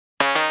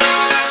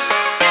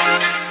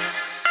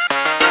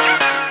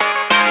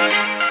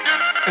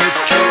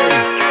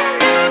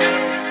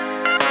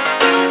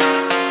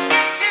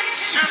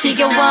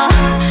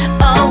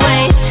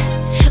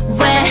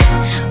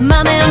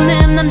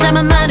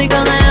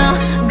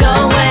버리거나요 Go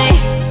away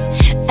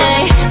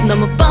에이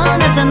너무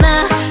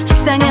뻔하잖아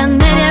식상한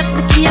매력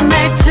느끼한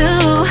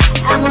말투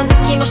아무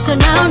느낌 없어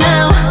no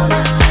no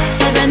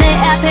제발 내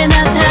앞에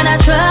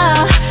나타나줘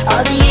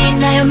어디에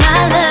있나요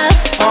my love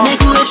날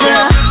구해줘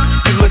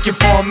You're looking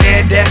for a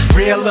man that's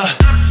realer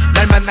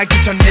날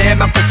만나기 전에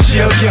맘껏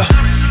즐겨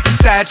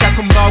인사에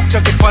자꾸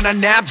목적이 뻔한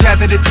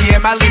남자들의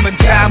DM 알림은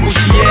다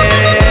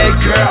무시해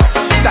Girl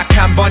딱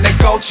한 번에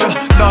꽂혀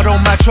너로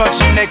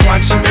맞춰진 내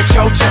관심을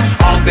초점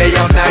All day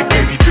all night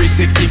baby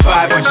 365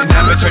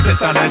 언제나면 절대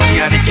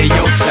떠나지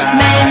않을게요 side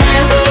매일 날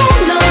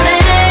위해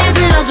노래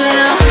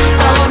불러줘요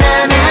Oh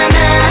na na na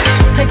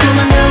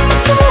달콤한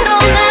눈빛으로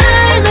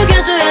날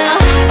녹여줘요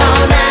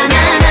Oh na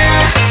na na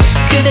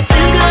그대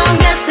뜨거운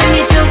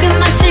가슴이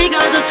조금만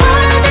식어도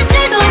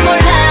덜어질지도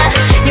몰라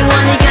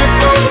영원히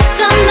곁에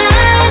있어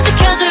날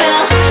지켜줘요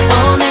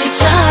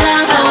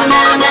오늘처럼 Oh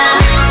na na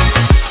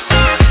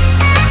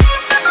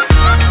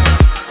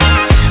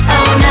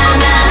Oh na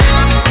na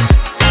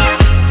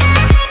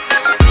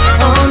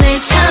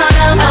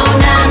오늘처럼 Oh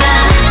na na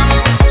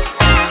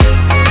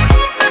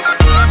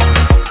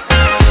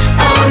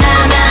Oh na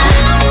na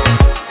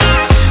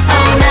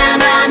Oh na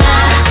na na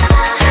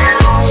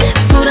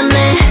불안해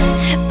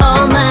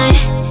all night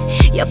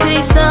옆에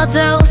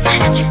있어도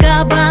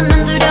사라질까봐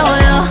난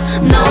두려워요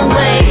No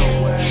way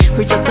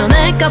훌쩍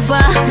떠날까봐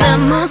난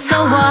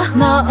무서워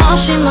너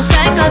없이 못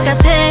살 것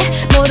같아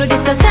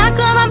모르겠어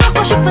자꾸만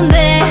보고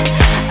싶은데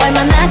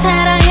얼마나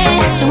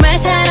사랑해 정말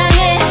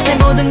사랑해 내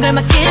모든 걸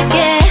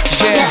맡길게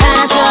날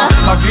안아줘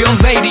My real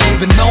lady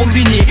왜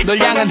놀리니 널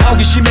향한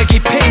호기심의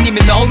깊이님이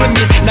no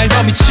limit 날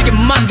더 미치게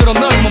만들어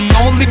널 못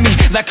놀림이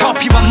날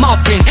커피와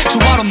머핀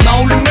조화로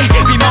놀림이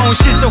비모은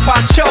실소화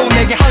쇼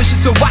내게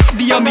헌신소와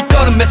위험이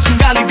떠는 매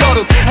순간을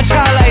거룩 한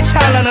찰나의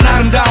찬란한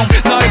아름다움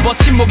너의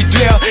버팀목이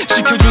되어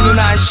지켜주는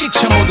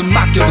안식처 모두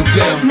맡겨도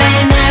돼요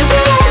매일 날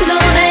위해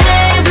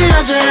노래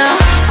불러줘요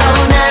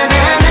Oh na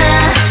na na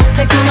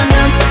달콤한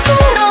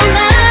눈빛으로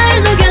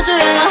날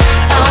녹여줘요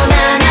Oh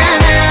na na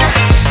na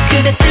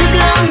그대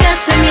뜨거운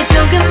가슴이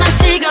조금만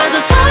식어도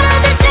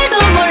덜어질지도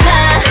몰라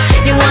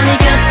영원히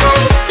곁에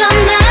있어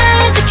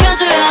날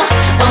지켜줘요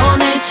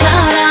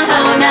오늘처럼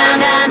Oh na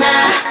na na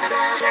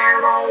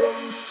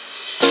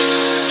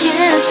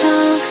계속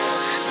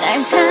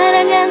날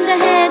사랑한다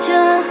해줘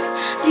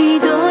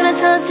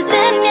뒤돌아섰을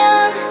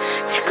때면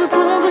자꾸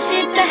보고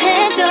싶다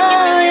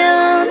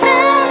해줘요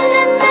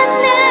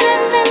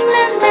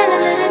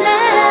나나나나나나나나나나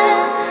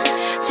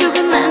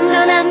조금만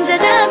더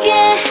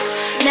남자답게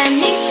난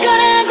네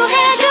거라고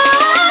해줘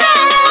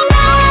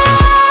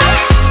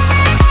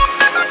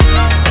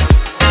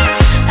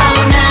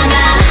Oh na na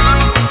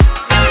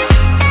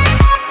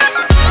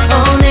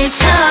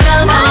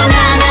오늘처럼 Oh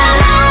na na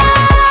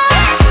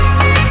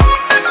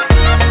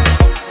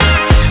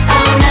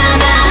Oh na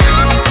na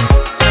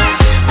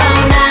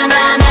Oh na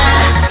na na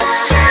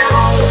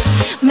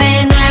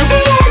매일 날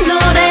위해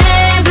노래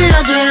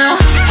불러줘요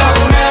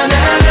Oh na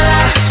na na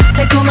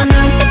달콤한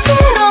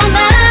눈빛으로 날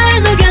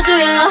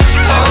녹여줘요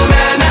Oh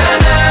na na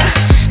na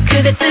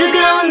그대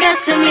뜨거운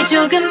가슴이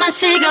조금만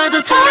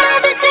식어도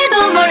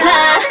덜어질지도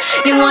몰라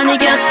영원히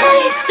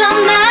곁에 있어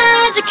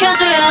날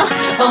지켜줘요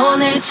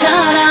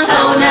오늘처럼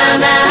Oh na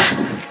na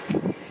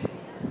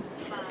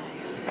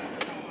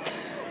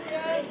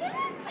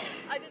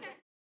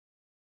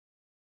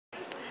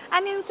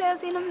안녕하세요,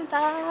 Xina입니다.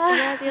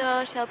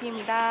 안녕하세요,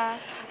 쉘비입니다.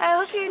 I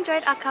hope you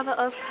enjoyed our cover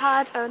of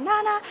K.A.R.D Oh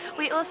Nana.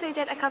 We also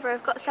did a cover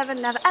of Got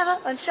 7 Never Ever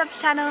on Shub's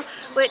channel,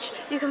 which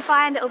you can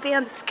find, it will be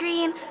on the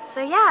screen.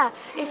 So yeah,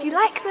 if you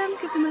like them,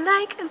 give them a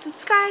like and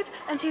subscribe.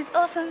 And she's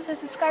awesome, so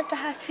subscribe to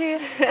her too.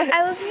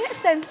 I will see you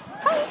next time.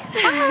 Bye!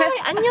 Bye!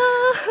 안녕!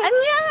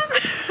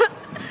 안녕!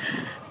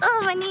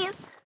 Oh, my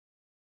knees.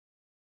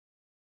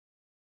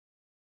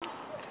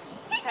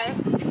 Okay.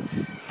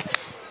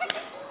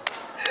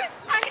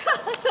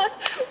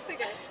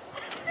 Okay.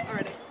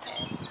 Already.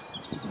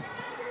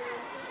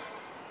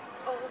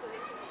 Oh,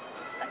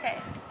 okay.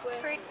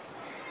 Three.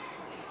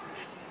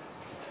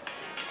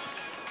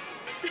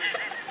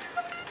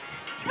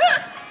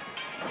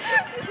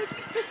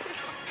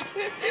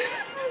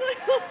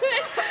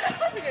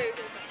 Okay.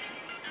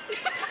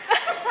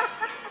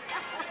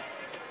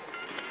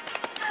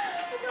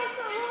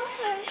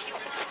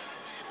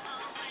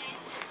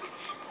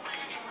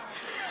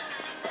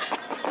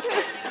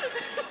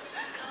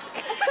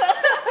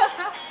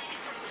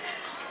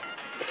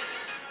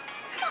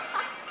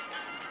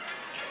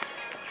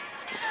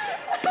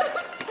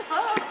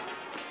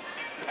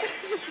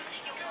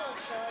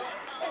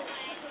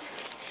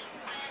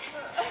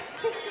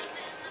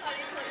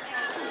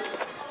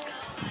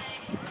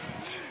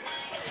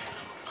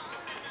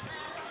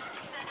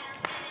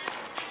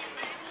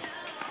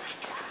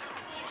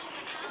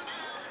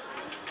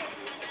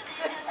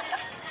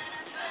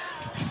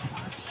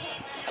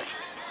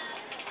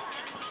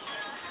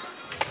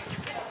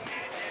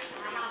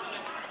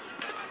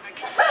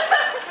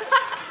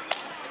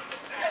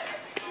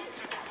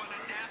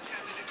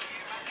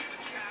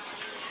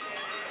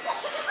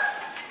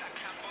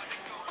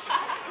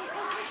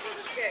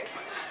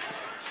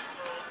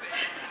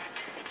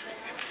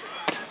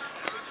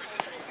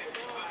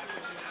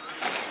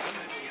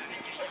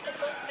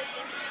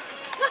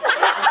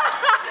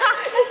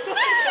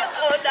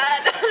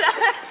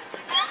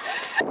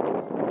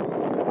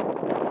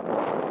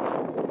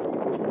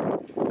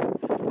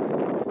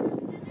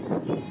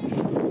 네.